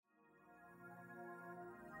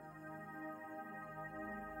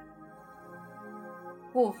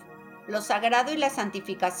Kuf, lo sagrado y la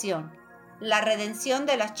santificación, la redención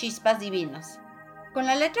de las chispas divinas. Con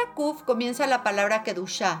la letra Kuf comienza la palabra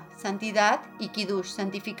Kedushá, santidad, y Kiddush,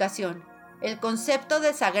 santificación. El concepto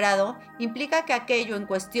de sagrado implica que aquello en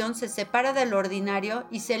cuestión se separa de lo ordinario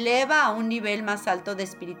y se eleva a un nivel más alto de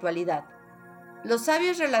espiritualidad. Los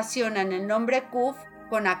sabios relacionan el nombre Kuf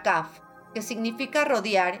con Akaf, que significa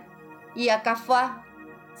rodear, y Akafá,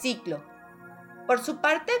 ciclo. Por su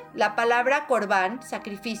parte, la palabra Corbán,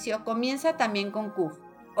 sacrificio, comienza también con Kuf.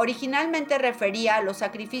 Originalmente refería a los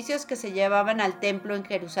sacrificios que se llevaban al templo en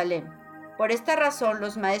Jerusalén. Por esta razón,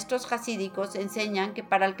 los maestros hasídicos enseñan que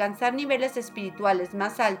para alcanzar niveles espirituales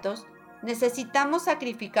más altos, necesitamos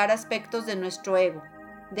sacrificar aspectos de nuestro ego,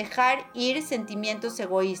 dejar ir sentimientos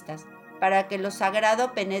egoístas, para que lo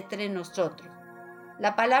sagrado penetre en nosotros.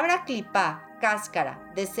 La palabra klipá,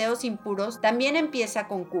 cáscara, deseos impuros, también empieza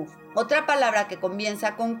con Kuf. Otra palabra que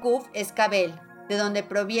comienza con Kuf es Kabel, de donde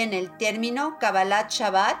proviene el término Kabbalat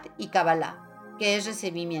Shabbat y Kabbalah, que es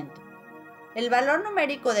recibimiento. El valor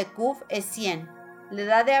numérico de Kuf es 100, la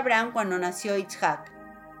edad de Abraham cuando nació Isaac.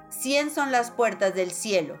 100 son las puertas del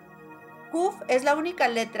cielo. Kuf es la única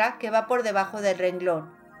letra que va por debajo del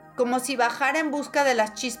renglón, como si bajara en busca de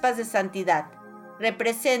las chispas de santidad.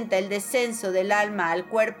 Representa el descenso del alma al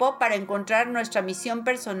cuerpo para encontrar nuestra misión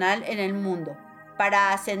personal en el mundo,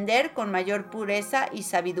 para ascender con mayor pureza y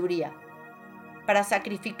sabiduría, para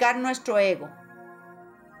sacrificar nuestro ego,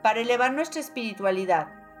 para elevar nuestra espiritualidad,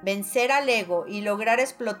 vencer al ego y lograr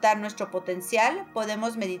explotar nuestro potencial.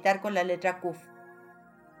 Podemos meditar con la letra Kuf.